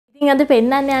අද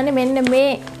පෙන්නන්න යන්නේ මෙන්න මේ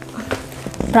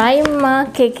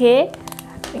ප්‍රයිමාර්ක් එකේ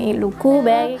මේ ලොකු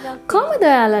බෑග් එකක්. කොහමද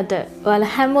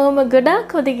ඔයාලා හැමෝම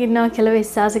ගොඩක් හොදින් ඉන්නවා කියලා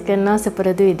විශ්වාස කරනවා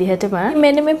සපරදු විදිහටම.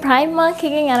 මෙන්න මේ ප්‍රයිමාර්ක්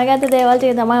එකෙන් අරගත්ත දේවල්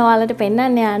ටික තමයි ඔයාලට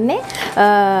පෙන්නන්න යන්නේ.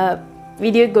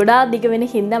 වීඩියෝ එක ගොඩාක් දිග වෙන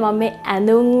හින්දා මම මේ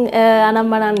ඇඳුම්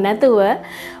අනම්මනන් නැතුව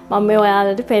මම මේ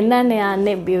ඔයාලට පෙන්නන්න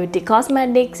යන්නේ beauty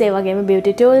cosmetics ඒ වගේම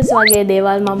beauty tools වගේ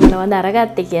දේවල් මම මොනවද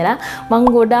අරගත්තේ කියලා. මම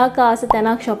ගොඩාක් ආස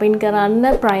තැනක් shopping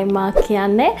කරන්න ප්‍රයිමාර්ක්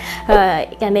කියන්නේ.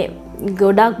 يعني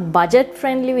ගොඩක් බජට්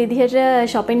ෆ්‍රෙන්ඩ්ලි විදිහට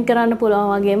shopping කරන්න පුළුවන්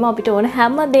වගේම අපිට ඕන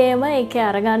හැම දෙයක්ම ඒකේ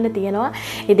අරගන්න තියෙනවා.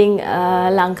 ඉතින්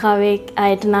ලංකාවේ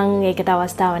අයට නම් ඒකට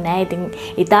අවස්ථාවක් නැහැ. ඉතින්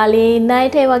ඉතාලියේ ඉන්න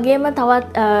අයට ඒ වගේම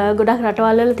තවත් ගොඩක්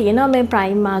රටවල් වල තියෙනවා මේ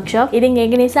ප්‍රයිමාර්ක් shop. ඉතින්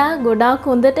ඒක නිසා ගොඩක්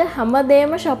හොඳට හැම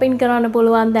දෙයක්ම shopping කරන්න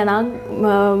පුළුවන් තැනක්.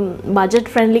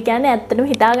 බජට් ෆ්‍රෙන්ඩ්ලි කියන්නේ ඇත්තටම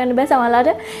හිතා ගන්න බෑ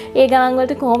සමහරවිට ඒ ගණන්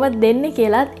වලට කොහොමද දෙන්නේ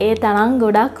කියලා. ඒ තරම්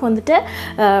ගොඩක් හොඳට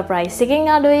price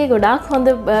එකෙන් අඩුයි. ගොඩක්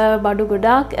හොඳ බඩු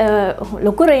ගොඩක්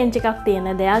ලොකු රේන්ජ් එකක් තියෙන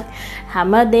දෙයක්.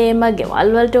 හැමදේම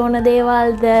ගෙවල් වලට ඕන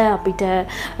දේවල්ද අපිට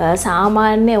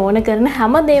සාමාන්‍ය ඕන කරන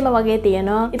හැමදේම වගේ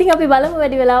තියෙනවා. ඉතින් අපි බලමු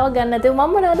වැඩි වෙලාවක් ගන්න නැතුව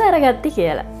මම මොනවද අරගත්තේ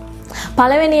කියලා.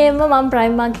 පළවෙනියෙන්ම මම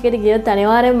ප්‍රයිමාර්ක් එකට ගියොත්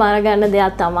අනිවාර්යෙන්ම අරගන්න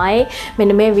දෙයක් තමයි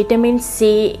මෙන්න මේ විටමින් C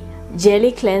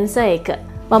ජෙලි ක්ලෙන්සර් එක.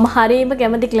 මම හරියම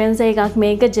කැමති ක්ලෙන්සර් එකක්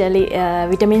මේක ජෙලි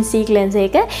විටමින් C ක්ලෙන්සර්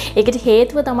එක. ඒකට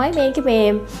හේතුව තමයි මේක මේ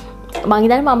මං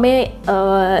හිතන්නේ මම මේ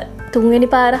තුන්වෙනි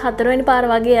පාර හතරවෙනි පාර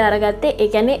වගේ අරගත්තේ. ඒ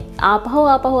කියන්නේ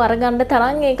ආපහු අරගන්න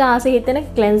තරම් ඒක ආස හිතෙන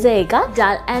ක්ලෙන්සර් එක.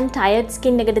 ජල් ඇන්ඩ් ටයර්ඩ්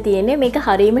ස්කින් එකට තියෙන්නේ. මේක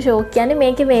හරීම ෂෝක් කියන්නේ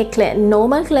මේකේ මේ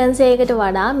නෝමල් ක්ලෙන්සර් එකට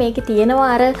වඩා මේකේ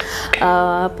තියෙනවා අර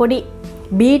පොඩි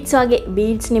බීඩ්ස් වගේ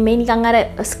බීඩ්ස් නෙමෙයි නිකන් අර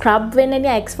ස්ක්‍රබ් වෙන්න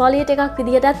එක්ස්ෆෝලියේට් එකක්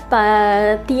විදිහටත්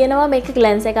තියෙනවා මේක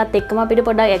ක්ලෙන්සර් එකත් එක්කම අපිට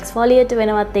පොඩ්ඩක් එක්ස්ෆෝලියේට්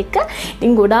වෙනවත් එක්ක.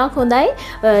 ඉතින් ගොඩාක් හොඳයි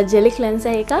ජෙලි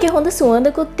ක්ලෙන්සර් එකක්. ඒක හොඳ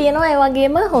සුවඳකුත් තියෙනවා. ඒ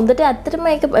වගේම හොඳට ඇත්තටම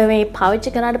ඒක මේ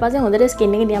පාවිච්චි කරාට පස්සේ හොඳට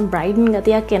ස්කින් එකේ නිකන් බ්‍රයිටන්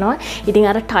ගතියක් එනවා.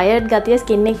 ඉතින් අර ටයර්ඩ් ගතිය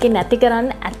ස්කින් එකේ නැති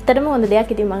කරන්න ඇත්තටම හොඳ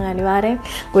දෙයක්. ඉතින් මම අනිවාර්යෙන්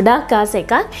ගොඩාක් ආස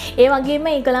එකක්. ඒ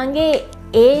වගේම ඒගොල්ලන්ගේ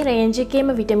ඒ රේන්ජ් එකේම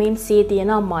විටමින් C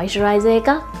තියෙනවා මොයිස්චරයිසර් එකක්.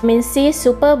 Vitamin C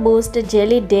super boost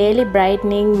jelly daily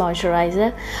බ්‍රයිට්නින්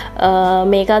moisturiser.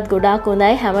 මේකත් ගොඩාක්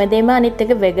හොඳයි. හැමදේම අනිත්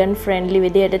එක වෙගන් ෆ්‍රෙන්ඩ්ලි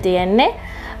විදියට තියෙන්නේ.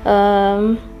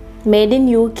 made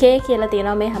in UK කියලා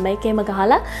තියෙනවා මේ හැම එකේම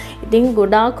ගහලා. ඉතින්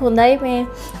ගොඩාක් හොඳයි මේ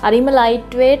හරිම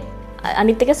ලයිට් වේට්.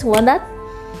 අනිත් එක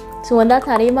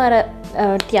සුවඳත් හරිම අර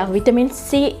ටිකක් විටමින්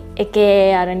C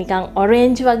එකේ අර නිකන්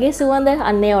ඔරෙන්ජ් වගේ සුවඳ.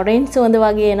 අන්නේ ඔරෙන්ජ් සුවඳ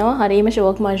වගේ එනවා. හරිම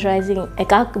ෂෝක් මොයිස්චරයිසිං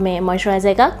එකක් මේ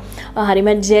මොයිස්චරයිසර් එකක්. හරිම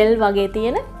ජෙල් වගේ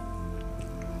තියෙන.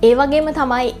 ඒ වගේම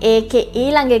තමයි ඒකේ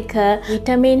ඊළඟ එක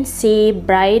vitamin C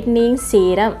බ්‍රයිට්නින්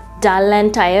serum dull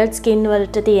and tired skin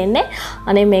වලට තියෙන්නේ.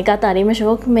 අනේ මේකත් හරිම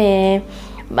ෂෝක් මේ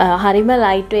හරිම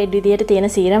ලයිට් වේට් විදියට තියෙන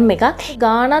සීරම් එකක්.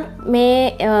 ගානත් මේ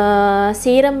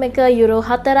සීරම් එක යුරෝ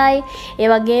 4යි. ඒ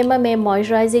වගේම මේ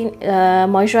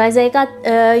මොයිස්චරයිසර් එකත්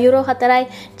යුරෝ 4යි.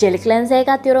 ජෙලි ක්ලෙන්සර්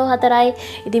එකත් යුරෝ 4යි.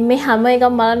 ඉතින් මේ හැම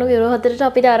එකම බලනකොට යුරෝ 4ට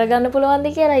අපිට අරගන්න පුළුවන්ද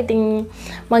කියලා. ඉතින්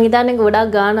මම හිතන්නේ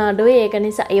ගොඩක් ගාන අඩුයි. ඒක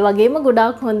නිසා ඒ වගේම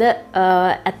ගොඩක් හොඳ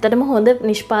ඇත්තටම හොඳ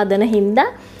නිෂ්පාදන හින්දා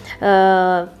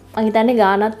මම හිතන්නේ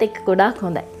ගානත් එක්ක ගොඩක්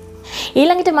හොඳයි.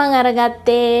 ඊළඟට මම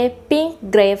අරගත්තේ pink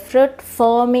grapefruit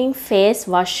foaming face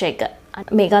wash එක.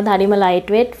 මේකත් හරිම ලයිට්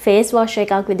වේට් face wash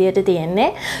එකක් විදියට තියෙන්නේ.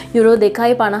 යුරෝ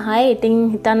 2.50යි. ඉතින්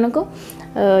හිතන්නකෝ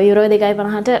යුරෝ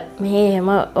 2.50ට මේ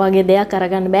හැම වගේ දෙයක්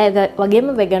අරගන්න බෑ.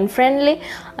 වගේම vegan friendly.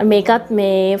 මේකත්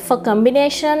මේ for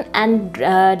combination and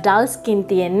dull skin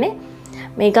තියෙන්නේ.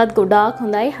 මේකත් ගොඩාක්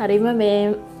හොඳයි.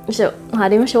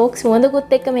 හරිම ෂෝක්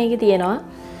සුවඳකුත් එක්ක මේකේ තියෙනවා.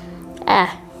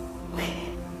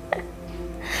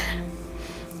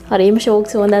 හරිම ෂෝක්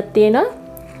සුවඳක් තියෙනවා.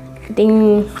 ඉතින්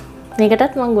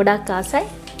මේකටත් මම ගොඩක් ආසයි.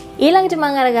 ඊළඟට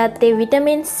මම අරගත්තේ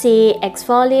vitamin C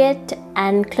exfoliate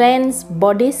and cleanse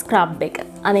body scrub එක.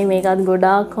 අනේ මේකත්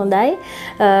ගොඩාක් හොඳයි.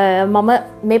 මම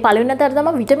මේ පළවෙනි අතර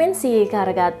තමයි විටමින් C එක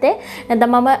අරගත්තේ.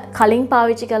 නැත්නම් මම කලින්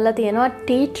පාවිච්චි කරලා තියෙනවා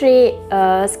tea tree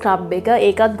scrub එක.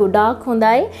 ඒකත් ගොඩාක්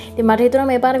හොඳයි. ඉතින් මට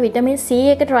හිතුණා මේ පාර විටමින් C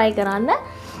එක try කරන්න.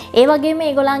 ඒ වගේම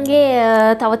ඒගොල්ලන්ගේ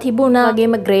තව තිබුණා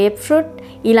වගේම grapefruit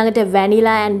ඊළඟට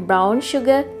vanilla and brown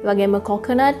sugar වගේම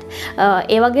coconut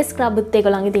ඒ වගේ ස්ක්‍රබ්ත්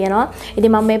ඒගොල්ලන්ගේ තියෙනවා.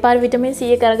 ඉතින් මම මේ පාර විටමින් C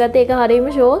එක අරගත්තේ. ඒක හරියම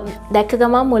ෂෝක්. දැක්ක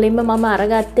ගමන් මුලින්ම මම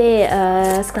අරගත්තේ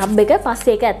ස්ක්‍රබ් එක.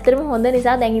 පස්සේ ඒක ඇත්තටම හොඳ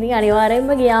නිසා දැන් ඉතින්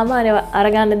අනිවාර්යයෙන්ම ගියාම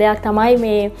අරගන්න දෙයක් තමයි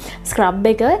මේ ස්ක්‍රබ්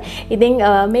එක. ඉතින්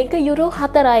මේක යුරෝ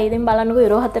 4යි. ඉතින් බලන්නකෝ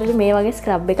යුරෝ 4ට මේ වගේ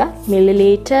ස්ක්‍රබ් එකක්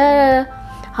මිලිලීටර්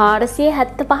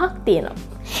 475ක් තියෙනවා.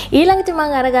 ඊළඟට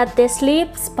මම අරගත්තේ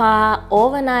sleep spa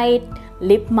overnight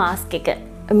lip mask එක.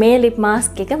 මේ lip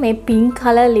mask එක මේ pink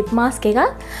color lip mask එකක්.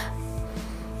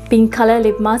 pink color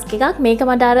lip mask එකක්. මේක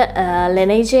මට අර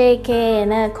Laneige එකේ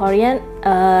එන Korean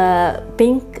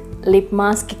pink ලිප්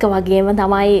මාස්ක් එක වගේම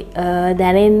තමයි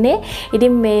දැනෙන්නේ.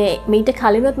 ඉතින් මේ මීට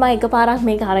කලිනුත් මම එකපාරක්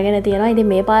මේක අරගෙන තියෙනවා. ඉතින්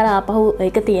මේ පාර ආපහු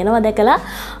ඒක තියෙනවා දැකලා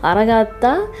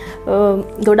අරගත්තා.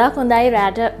 ගොඩාක් හොඳයි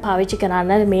රැට පාවිච්චි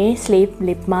කරන්න මේ ස්ලීප්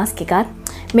ලිප් මාස්ක් එකත්.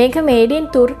 මේක made in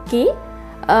Turkey.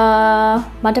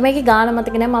 මට මේකේ ගාන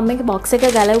මතක නැහැ. මම මේකේ box එක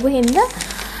ගලවපු හින්දා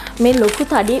මේ ලොකු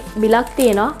තඩි බිලක්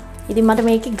තියෙනවා. ඉතින් මට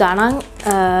මේකේ ගණන්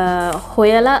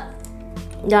හොයලා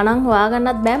ගණන්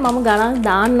හොයාගන්නත් බෑ. මම ගණන්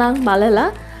දාන්නම් බලලා.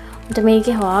 මට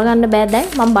මේකේ හොයාගන්න බෑ දැන්.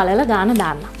 මම බලලා ගාන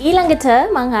දාන්නම්. ඊළඟට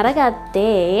මම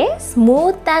අරගත්තේ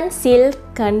smooth and silk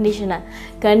conditioner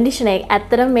එක.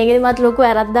 ඇත්තටම මේකෙදි මට ලොකු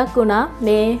වැරද්දක් වුණා.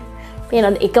 මේ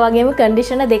පේනවද? එක වගේම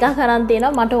කන්ඩිෂනර් දෙකක් අරන්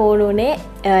තියෙනවා. මට ඕන උනේ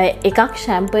එකක්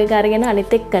ෂැම්පූ එක අරගෙන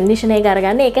අනිත් එක කන්ඩිෂනර් එක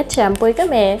අරගන්න. ඒකත් ෂැම්පූ එක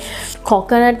මේ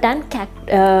coconut and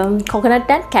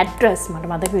cactus මට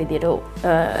මතක විදියට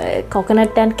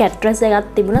coconut and cactus එකක්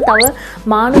තිබුණා. තව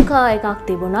මානුකා එකක්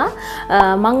තිබුණා.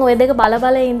 මම ওই දෙක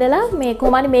බල ඉඳලා මේ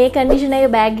කොහොමද මේ කන්ඩිෂනර් එක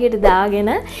බෑග් එකට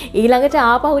දාගෙන ඊළඟට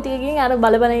ආපහු ටිකකින් අර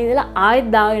බල ඉඳලා ආයෙත්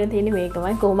දාගෙන තියෙන්නේ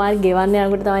මේකමයි. කොහොමද ගෙවන්න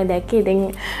යනකොට තමයි දැක්කේ. ඉතින්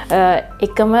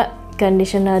එකම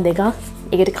කන්ඩිෂනර් දෙකක්.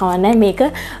 ඒකට කවන්නේ මේක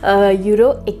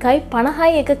යුරෝ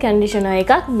 1.50යි එක කන්ඩිෂනර්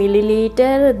එකක්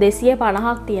මිලිලීටර්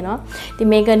 250ක් තියෙනවා.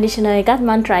 ඉතින් මේ කන්ඩිෂනර් එකත්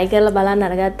මම try කරලා බලන්න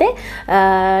අරගත්තේ.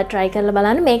 try කරලා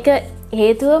බලන්න මේක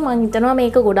හේතුව මම හිතනවා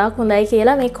මේක ගොඩාක් හොඳයි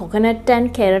කියලා. මේ coconut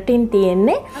and keratin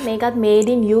තියෙන්නේ. මේකත්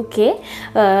made in UK.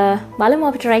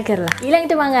 බලමු අපි try කරලා.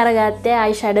 ඊළඟට මම අරගත්තේ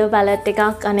eyeshadow palette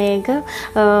එකක් අනේක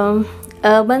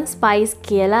Urban Spice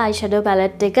කියලා eyeshadow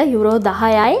palette එක යුරෝ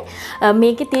 10යි.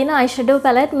 මේකේ තියෙන eyeshadow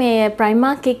palette මේ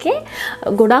Primark එකේ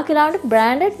ගොඩාක් වෙලාවට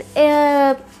branded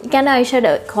කියන්නේ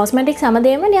eyeshadow cosmetics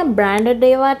හැමදේම නිකන් branded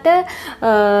ඒවට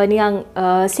නිකන්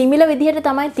similar විදිහට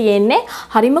තමයි තියෙන්නේ.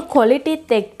 හරිම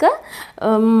qualityත් එක්ක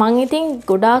මම ඉතින්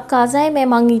ගොඩාක් ආසයි. මේ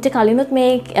මම ඊට කලිනුත්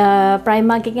මේ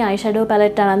Primark එකේ eyeshadow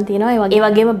palette අරන් තිනවා. ඒ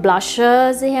වගේම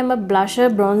blushers එහෙම blusher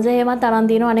bronzer එහෙමත් අරන්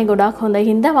තිනවා. අනේ ගොඩාක් හොඳයි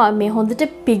හින්දා මේ හොඳට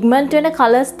pigment වෙන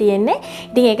colours තියෙන්නේ.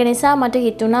 ඉතින් ඒක නිසා මට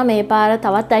හිතුණා මේ පාර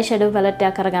තවත් eyeshadow palette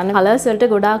එකක් අරගන්න. colours වලට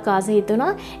ගොඩාක් ආස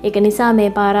හිතුණා. ඒක නිසා මේ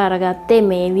පාර අරගත්තේ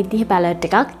මේ විදිහේ palette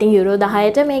එකක්. ඉතින් යුරෝ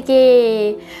 10ට මේකේ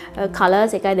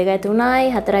colours 1 2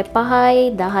 3යි 4යි 5යි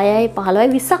 10යි 15යි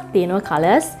 20ක් තියෙනවා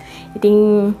colours. ඉතින්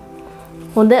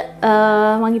හොඳ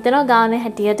මම හිතනවා ගාන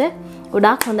හැටියට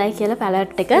ගොඩාක් හොඳයි කියලා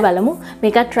palette එක බලමු.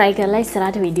 මේකත් try කරලා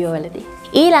ඉස්සරහට වීඩියෝ වලදී.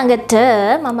 ඊළඟට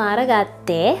මම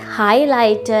අරගත්තේ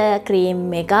highlighter cream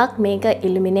එකක්. මේක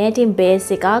illuminating base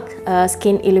එකක්.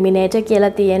 skin illuminator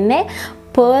කියලා තියෙන්නේ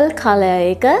pearl color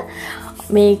එක.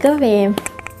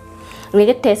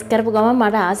 මේක ටෙස්ට් කරපු ගමන්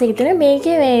මට ආසෙ හිතුනේ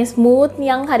මේකේ මේ ස්මූත්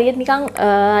නිකන් හරියට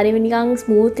නිකන්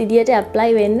ස්මූත් විදියට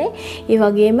ඇප්ලයි වෙන්නේ. ඒ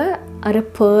වගේම අර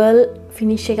pearl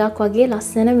finish එකක් වගේ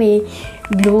ලස්සන මේ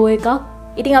glow එකක්.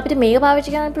 ඉතින් අපිට මේක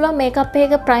පාවිච්චි කරන්න පුළුවන් මේකප්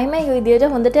එක ප්‍රයිමර් එක විදියට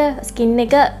හොඳට ස්කින්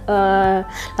එක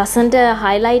ලස්සනට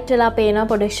highlight වෙලා පේනවා.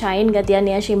 පොඩි shine ගතියක්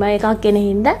නිය shimmer එකක් එන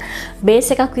හින්දා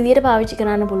බේස් එකක් විදියට පාවිච්චි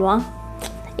කරන්න පුළුවන්.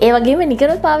 ඒ වගේම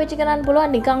නිකනුත් පාවිච්චි කරන්න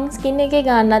පුළුවන් නිකන් ස්කින් එකේ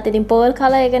ගන්නත්. ඉතින් pearl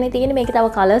color එකනේ තියෙන්නේ. මේකේ තව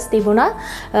colors තිබුණා.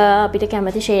 අපිට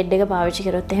කැමති shade එක පාවිච්චි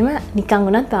කරොත් එහෙම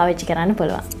නිකන් උනත් පාවිච්චි කරන්න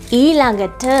පුළුවන්.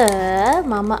 ඊළඟට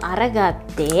මම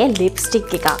අරගත්තේ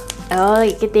lipstick එකක්.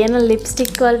 ඒකේ තියෙන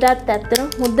lipstick වලටත් ඇත්තටම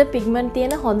හොඳ pigment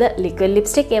තියෙන හොඳ liquid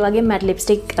lipstick. ඒ වගේම matte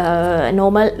lipstick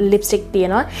normal lipstick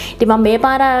තියෙනවා. ඉතින් මම මේ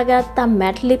පාර අරගත්තා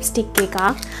matte lipstick එකක්.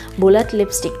 bullet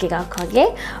lipstick එකක් වගේ.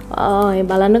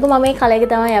 බලන්නකෝ මම මේ කලර් එක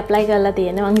තමයි apply කරලා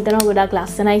තියෙන්නේ. මම හිතනවා ගොඩක්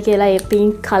ලස්සනයි කියලා ඒ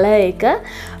pink color එක.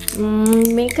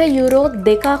 මේක යුරෝ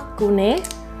 2ක් උනේ.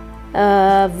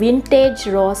 vintage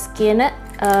rose කියන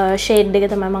shade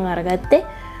එක තමයි මම අරගත්තේ.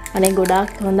 අනේ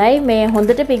ගොඩාක් හොඳයි. මේ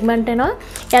හොඳට pigment එනවා.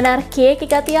 කියන්නේ අර කේක්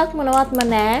ගතියක් මොනවත්ම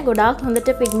නැහැ. ගොඩාක් හොඳට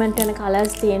pigment වෙන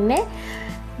colors තියෙන්නේ.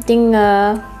 ඉතින්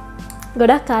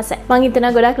ගොඩක් ආසයි. මං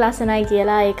හිතනවා ගොඩක් ලස්සනයි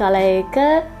කියලා ඒ color එක.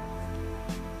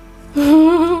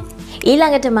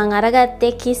 ඊළඟට මම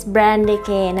අරගත්තේ Kiss brand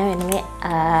එකේ එන වෙනුවේ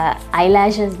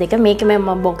eyelashes දෙක. මේක මම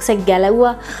box එක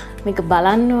ගැලවුවා. මේක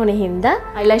බලන්න ඕනේ හින්දා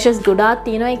eyelashes ගොඩාක්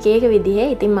තියෙනවා එක එක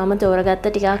විදිහේ. ඉතින් මම තෝරගත්ත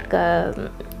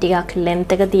ටිකක්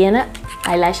length එක තියෙන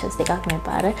eyelashes දෙකක් මේ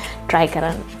පාර try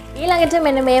කරන්න. ඊළඟට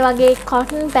මෙන්න මේ වගේ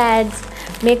cotton pads.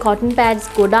 මේ cotton pads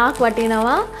ගොඩාක්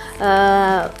වටිනවා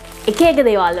එක එක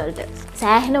දේවල් වලට.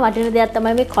 සෑහෙන වටින දෙයක්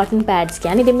තමයි මේ cotton pads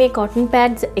කියන්නේ. ඉතින් මේ cotton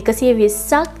pads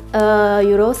 120ක්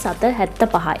යුරෝ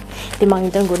 775යි. ඉතින් මම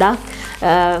හිතන ගොඩාක්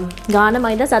ගාන මම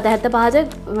හිතා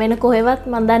 775ට වෙන කොහෙවත්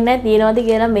මම දන්නේ නැහැ තියනවද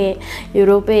කියලා මේ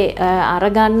යුරෝපේ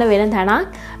අරගන්න වෙන තැනක්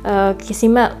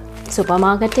කිසිම සුපර්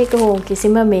මාකට් එකක හෝ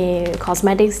කිසිම මේ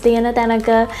කොස්මැටික්ස් තියෙන තැනක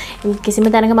කිසිම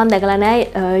තැනක මම දැකලා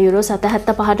නැහැ යුරෝ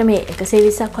 775ට මේ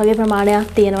 120ක් වගේ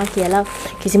ප්‍රමාණයක් තියෙනවා කියලා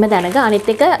කිසිම තැනක. අනිත්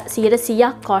එක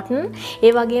 100% cotton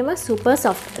ඒ වගේම super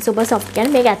soft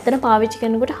කියන්නේ මේක ඇත්තට පාවිච්චි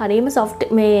කරනකොට හරියම soft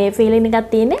මේ feeling එකක්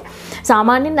තියෙන්නේ.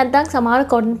 සාමාන්‍යයෙන් නැත්නම් සමහර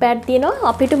cotton pad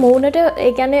තියෙනවා අපිට මූණට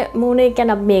ඒ කියන්නේ මූණේ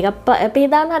කියන්නේ මේකප් අපේ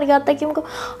දාන්න හරි ගත්තා කියමුකෝ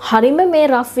හරියම මේ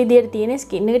rough විදියට තියෙන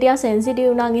skin එක ටිකක් sensitive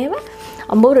වුණා එහෙම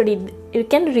අම්බෝරඩි you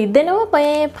can රිදෙනවා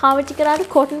පාවිච්චි කරාට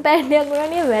cotton pad එකක්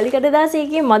වුණානේ වැලි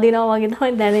කඩදාසියකින් මදිනවා වගේ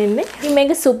තමයි දැනෙන්නේ. ඉතින්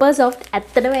මේක super soft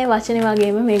ඇත්තට මේ වචනේ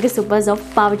වගේම මේක super soft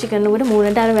පාවිච්චි කරනකොට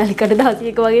මූණට අර වැලි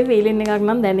කඩදාසියක වගේ feeling එකක්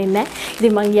නම් දැනෙන්නේ නැහැ.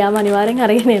 ඉතින් මං ගියාම අනිවාර්යෙන්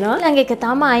අරගෙන එනවා. ළඟ එක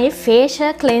තමයි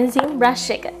facial cleansing brush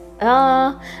එක.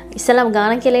 ඉස්සලම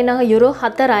ගාන කියලා ඉන්නවා euro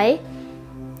 4යි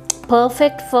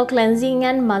perfect for cleansing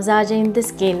and massaging the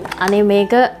skin. අනේ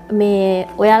මේක මේ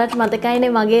ඔයාලට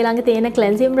මතකයිනේ මගේ ළඟ තියෙන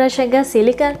cleansing brush එක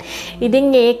silicone. ඉතින්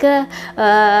ඒකත්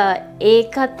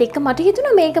එක්ක මට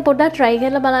හිතුණා මේක පොඩ්ඩක් try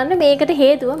කරලා බලන්න. මේකට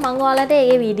හේතුව මම ඔයාලට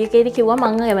ඒ වීඩියෝ එකේදී කිව්වා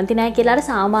මම කැමති නැහැ කියලා අර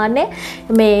සාමාන්‍ය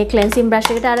මේ cleansing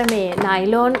brush එකට අර මේ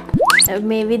nylon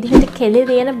මේ විදිහට කෙලි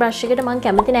තියෙන brush එකට මම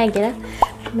කැමති නැහැ කියලා.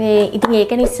 මේ ඉතින්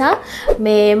ඒක නිසා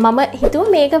මේ මම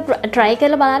හිතුවා මේක try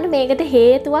කරලා බලන්න. මේකට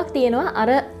හේතුවක්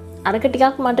තියෙනවා අරක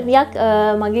ටිකක් මට ටිකක්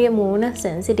මගේ මූණ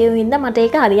සෙන්සිටිව් හින්දා මට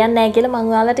ඒක හරියන්නේ නැහැ කියලා මම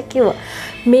ඔයාලට කිව්වා.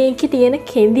 මේකේ තියෙන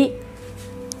කෙඳි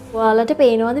ඔයාලට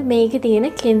පේනවද මේකේ තියෙන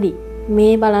කෙඳි?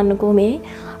 මේ බලන්නකෝ මේ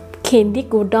කෙඳි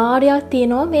ගොඩාරියක්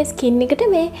තියෙනවා මේ ස්කින් එකට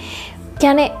මේ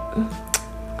කියන්නේ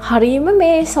හරියම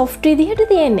මේ soft විදිහට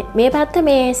තියෙන්නේ. මේ පැත්ත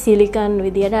මේ සිලිකන්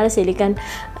විදිහට අර සිලිකන්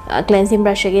cleansing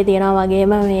brush එකේ තියෙනවා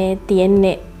වගේම මේ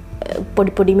තියෙන්නේ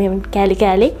පොඩි මේ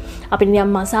කෑලි අපිට නිකන්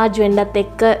මසාජ් වෙන්නත්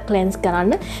එක්ක ක්ලෙන්ස්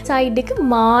කරන්න. සයිඩ් එක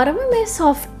මාරම මේ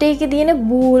soft එකේ තියෙන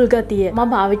බූල් ගතිය.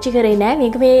 මම පාවිච්චි කරේ නෑ.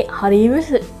 මේක මේ හරිම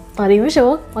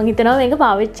ෂෝක්. මම හිතනවා මේක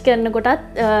පාවිච්චි කරනකොටත්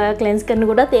ක්ලෙන්ස්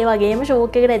කරනකොටත් ඒ වගේම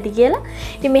ෂෝක් එකකට ඇති කියලා.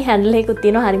 ඉතින් මේ හැන්ඩල් එකකුත්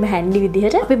තියෙනවා හරිම හැන්ඩි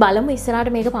විදිහට. අපි බලමු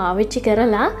ඉස්සරහට මේක පාවිච්චි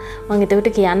කරලා මම එතකොට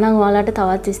කියන්නම් ඔයාලට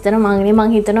තවත් විස්තර. මම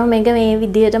හිතනවා මේක මේ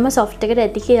විදිහටම soft එකට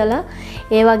ඇති කියලා.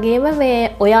 ඒ වගේම මේ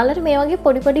ඔයාලට මේ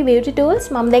වගේ පොඩි beauty tools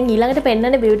මම දැන් ඊළඟට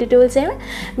පෙන්නන beauty tools එහෙම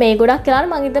මේ ගොඩක් කියලා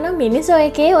මම හිතනවා මිනිසෝ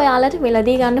එකේ ඔයාලට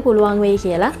මිලදී ගන්න පුළුවන් වෙයි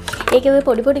කියලා. ඒකේ ඔය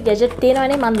පොඩි gadget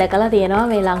තියෙනවනේ මම දැකලා තියෙනවා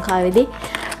මේ ලංකාවේදී.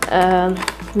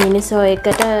 මිනිසෝ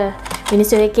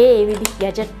එකේ ඒ විදිහ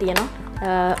ගැජට් තියෙනවා.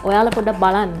 ඔයාලා පොඩ්ඩක්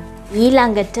බලන්න.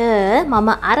 ඊළඟට මම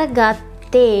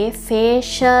අරගත්තේ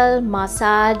facial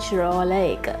massage roller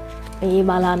එක. මේ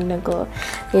බලන්නකෝ.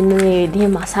 එන්න මේ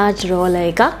විදිහේ massage roller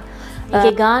එකක්.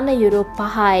 ඒකේ ගාන යුරෝ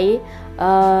 5යි.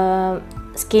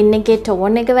 ස්කින් එකේ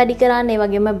ටෝන් එක වැඩි කරන්න ඒ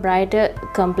වගේම brighter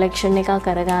complexion එකක්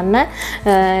කරගන්න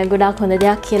ගොඩාක් හොඳ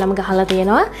දෙයක් කියලාම ගහලා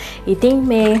තියෙනවා. ඉතින්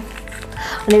මේ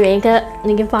මේක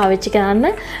නිකන් පාවිච්චි කරන්න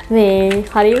මේ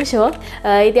හරිම ෂෝක්.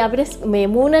 ඉතින් අපිට මේ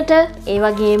මූණට ඒ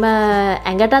වගේම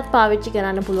ඇඟටත් පාවිච්චි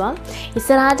කරන්න පුළුවන්.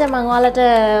 ඉස්සරහට මම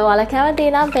ඔයාලා කැමති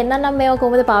නම් පෙන්නන්නම් මේක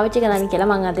කොහොමද පාවිච්චි කරන්න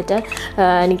කියලා. මම අදට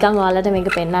නිකන් ඔයාලට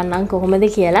මේක පෙන්නන්නම් කොහොමද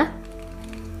කියලා.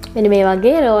 මෙන්න මේ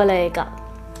වගේ රෝලර් එකක්.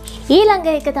 ඊළඟ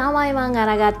එක තමයි මම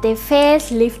අරගත්තේ face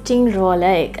lifting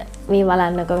roller එක. මේ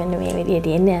බලන්නකො මෙන්න මේ විදිහේ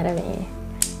තියෙන්නේ අර මේ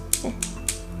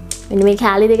මෙන්න මේ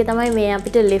කැලි දෙක තමයි මේ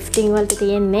අපිට ලිෆ්ටිං වලට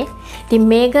තියෙන්නේ. ඉතින්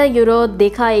මේක යුරෝ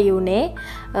 2යි උනේ.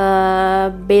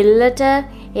 බෙල්ලට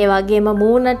ඒ වගේම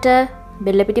මූණට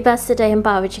බෙල්ල පිටිපස්සට එහෙම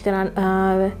පාවිච්චි කරන්න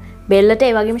බෙල්ලට ඒ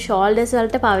වගේම ෂෝල්ඩර්ස්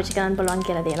වලට පාවිච්චි කරන්න පුළුවන්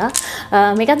කියලා දෙනවා.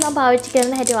 මේකත් මම පාවිච්චි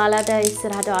කරන හැටි ඔයාලට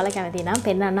ඉස්සරහට ඔයාලා කැමති නම්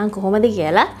පෙන්නන්නම් කොහොමද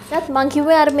කියලා. ඒත් මම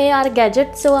කිව්වේ අර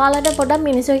ගැජට්ස් ඔයාලට පොඩ්ඩක්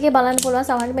මිනිස්සු එකේ බලන්න පුළුවන්.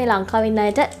 සමහරවිට මේ ලංකාවේ ඉන්න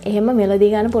අයට එහෙම මෙලදී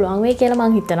ගන්න පුළුවන් වෙයි කියලා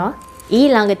මම හිතනවා.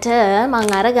 ඊළඟට මම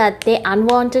අරගත්තේ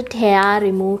unwanted hair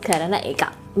remove කරන එක.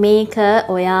 මේක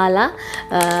ඔයාලා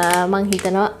මම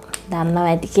හිතනවා දන්නවා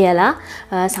ඇති කියලා.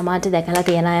 සමහරට දැකලා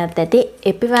තියෙන අයත් ඇති.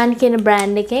 එපිවෑන් කියන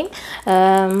බ්‍රෑන්ඩ් එකෙන්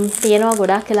තියෙනවා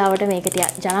ගොඩක් වෙලාවට මේක ටික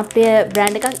ජනප්‍රිය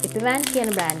බ්‍රෑන්ඩ් එකක් එපිවෑන් කියන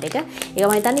බ්‍රෑන්ඩ් එක. ඒක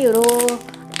මම හිතන්නේ යුරෝ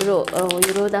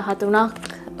 13ක්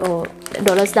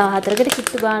ඩොලර්ස් 14කට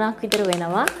කිට්ටු ගාණක් විතර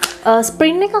වෙනවා.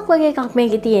 ස්ප්‍රින් එකක් වගේ එකක්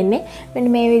මේකේ තියෙන්නේ. මෙන්න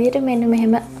මේ විදිහට මෙන්න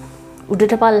මෙහෙම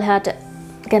උඩට පල්ලෙහාට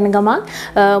කරන ගමන්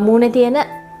මූණේ තියෙන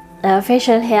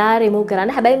facial hair remove කරන්න.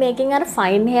 හැබැයි මේකෙන් අර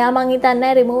fine hair මං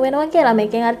හිතන්නේ remove වෙනවා කියලා.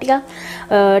 මේකෙන් අර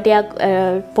ටිකක්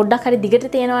පොඩ්ඩක් හරි දිගට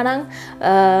තියෙනවා නම්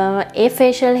ඒ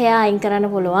facial hair අයින් කරන්න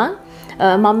පුළුවන්.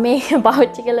 මම මේක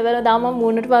පාවිච්චි කරලා බලලා තාම මම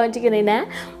මූණට පාවිච්චි කරේ නෑ.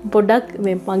 පොඩ්ඩක්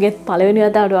මේ මගේ පළවෙනි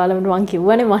වතාවට ඔයාලට මම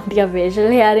කිව්වනේ මම ටිකක් facial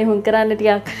hair remove කරන්න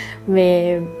ටිකක් මේ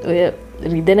ඔය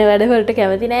රිදෙන වැඩ වලට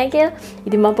කැමති නෑ කියලා.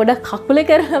 ඉතින් මම පොඩ්ඩක් කකුලේ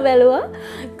කරලා බැලුවා.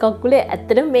 කකුලේ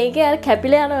ඇත්තටම මේකේ අර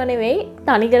කැපිලා යනව නෙවෙයි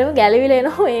තනිකරම ගැලවිලා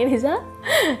එනවා. ඒ නිසා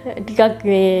ටිකක්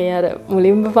මේ අර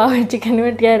මුලින්ම පාවිච්චි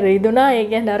කරනකොට ටිකක් රිදුනා. ඒ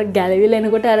කියන්නේ අර ගැලවිලා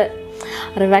එනකොට අර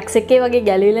අර වැක්ස් එකේ වගේ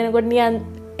ගැලවිලා එනකොට නිකන්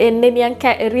එන්නේ නිකන්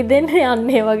රිදෙන්න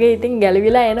යන්නේ වගේ. ඉතින්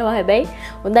ගැලවිලා එනවා. හැබැයි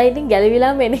හොඳයි ඉතින්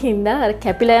ගැලවිලාම එන හින්දා අර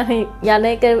කැපිලා යන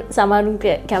එක සමහරුන්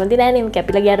කැමති නැහැ නේ.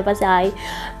 කැපිලා ගියාට පස්සේ ආයි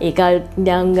ඒක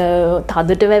නිකන්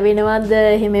තදට වැවෙනවද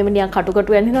එහෙම නිකන්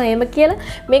කටු වෙනවා එහෙම කියලා.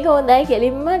 මේක හොඳයි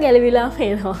කෙලින්ම ගැලවිලාම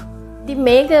එනවා. ඉතින්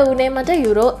මේක උනේ මට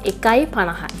යුරෝ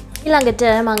 1.50යි. ඊළඟට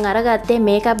මම අරගත්තේ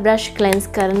මේකප් බ්‍රෂ් ක්ලෙන්ස්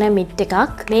කරන මිට්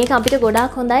එකක්. මේක අපිට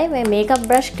ගොඩාක් හොඳයි. මේ මේකප්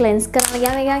බ්‍රෂ් ක්ලෙන්ස් කරන්න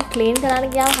ගියාම ඒක ක්ලීන්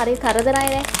කරන්න ගියාම හරි කරදරයි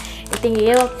නේ. ඉතින්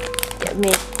ඒක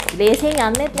මේ ලේසියෙන්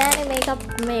යන්නෙත් නෑනේ මේකප්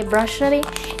මේ බ්‍රෂ් වලින්.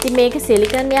 ඉතින් මේක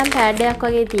සිලිකන් යම් පෑඩ් එකක්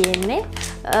වගේ තියෙන්නේ.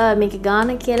 මේක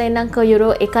ගාන කියලා එන්නම්කෝ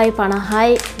යුරෝ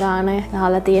 1.50යි ගාන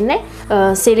ගහලා තියෙන්නේ.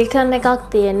 සිලිකන් එකක්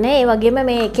තියෙන්නේ. ඒ වගේම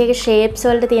මේ එක එක ෂේප්ස්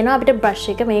වලට තියෙනවා අපිට බ්‍රෂ්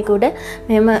එක මේක උඩ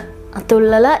මෙහෙම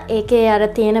අතුල්ලලා ඒකේ අර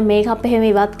තියෙන මේකප් එහෙම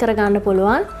ඉවත් කරගන්න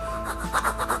පුළුවන්.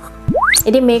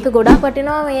 ඉතින් මේක ගොඩාක්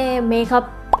වටිනවා මේ මේකප්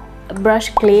බ්‍රෂ්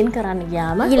ක්ලීන් කරන්න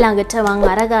ගියාම. ඊළඟට මම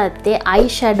අරගත්තේ අයි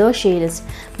ෂැඩෝ ෂීල්ඩ්ස්.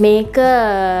 මේක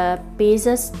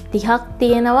පීසස් 30ක්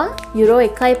තියෙනවා යුරෝ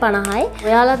 1.50යි.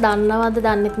 ඔයාලා දන්නවද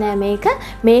දන්නෙත් නෑ මේක.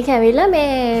 මේක ඇවිල්ලා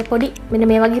මේ පොඩි මෙන්න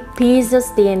මේ වගේ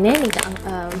පීසස් තියෙන්නේ නිකන්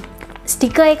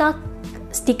ස්ටිකර් එකක්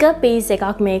ස්ටිකර් පීස්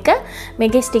එකක් මේක.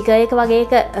 මේකේ ස්ටිකර් එක වගේ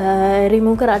එක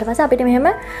රිමූව් කරාට පස්සේ අපිට මෙහෙම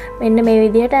මෙන්න මේ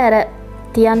විදිහට අර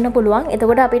තියන්න පුළුවන්.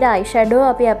 එතකොට අපිට අයි ෂැඩෝ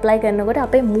අපි ඇප්ලයි කරනකොට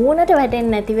අපේ මූණට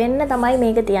වැටෙන්නේ නැති වෙන්න තමයි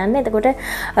මේක තියන්නේ. එතකොට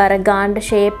අර ගාන්ඩ්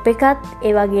ෂේප් එකත්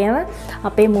ඒ වගේම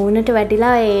අපේ මූණට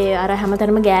වැටිලා ඒ අර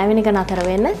හැමතැනම ගෑවෙන එක නතර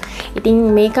වෙන්න. ඉතින්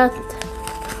මේකත්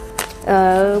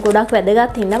ගොඩක්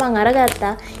වැදගත් හින්දා මම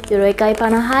අරගත්තා. යුරෝ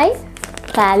 1.50යි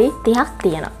කෑලි 30ක්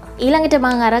තියෙනවා. ඊළඟට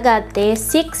මම අරගත්තේ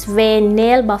 6 way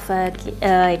nail buffer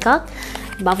එකක්.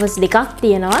 buffers දෙකක්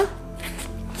තියෙනවා.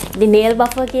 ඉතින් nail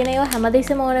buffer කියන ඒවා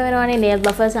හැමදෙස්සෙම ඕන වෙනවානේ. nail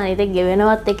buffers අනිත් එක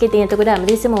ගෙවෙනවත් එක්ක ඉතින් එතකොට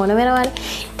හැමදෙස්සෙම ඕන වෙනවානේ.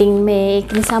 ඉතින් මේ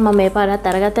ඒක නිසා මම මේ පාරත්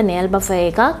අරගත්ත nail buffer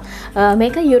එකක්.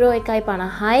 මේක euro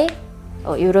 1.50යි.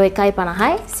 Euro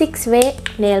 1.50යි 6 way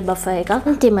nail buffer එකක්.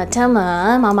 අන්තිමටම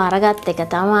මම අරගත්ත එක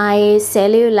තමයි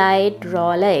cellulite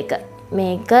roller එක.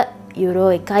 මේක යුරෝ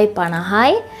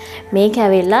 1.50යි. මේක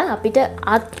ඇවිල්ලා අපිට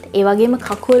අත් ඒ වගේම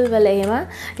කකුල් වල එහෙම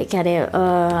ඒ කියන්නේ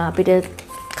අපිට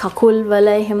කකුල් වල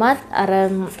එහෙමත් අර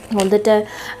හොඳට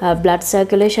බ්ලඩ්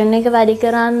සර්කියුලේෂන් එක වැඩි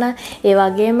කරන්න, ඒ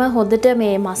වගේම හොඳට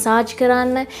මේ මසාජ්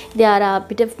කරන්න. ඉතින් අර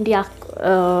අපිට ටිකක්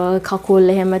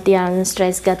කකුල් එහෙම තියන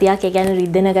ස්ට්‍රෙස් ගතියක්, ඒ කියන්නේ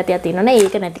රිදෙන ගතියක් තියෙනවනේ.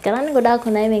 ඒක නැති කරන්න ගොඩාක්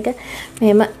හොඳයි මේක.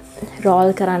 මෙහෙම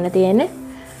රෝල් කරන්න තියෙන්නේ.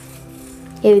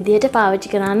 ඒ විදිහට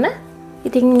පාවිච්චි කරන්න.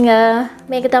 ඉතින්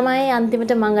මේක තමයි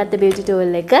අන්තිමට මම ගත්ත බියුටි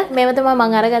ටූල් එක. මේව තමයි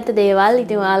මම අරගත්ත දේවල්.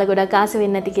 ඉතින් ඔයාලා ගොඩක් ආස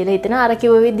වෙන්නේ නැති කියලා හිතනවා. අර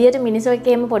කිව්ව විදිහට මිනිස්සු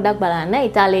එක්කම පොඩ්ඩක් බලන්න.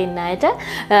 ඉතාලියේ ඉන්න අයට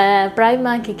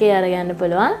ප්‍රයිමාර්ක් එකේ අරගන්න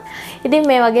පුළුවන්. ඉතින්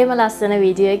මේ වගේම ලස්සන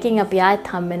වීඩියෝ එකකින් අපි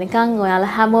ආයෙත් හම්බ වෙනකන්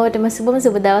ඔයාලා හැමෝටම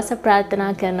සුබ දවසක්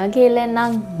ප්‍රාර්ථනා කරනවා කියලා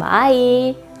නම්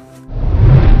බයි.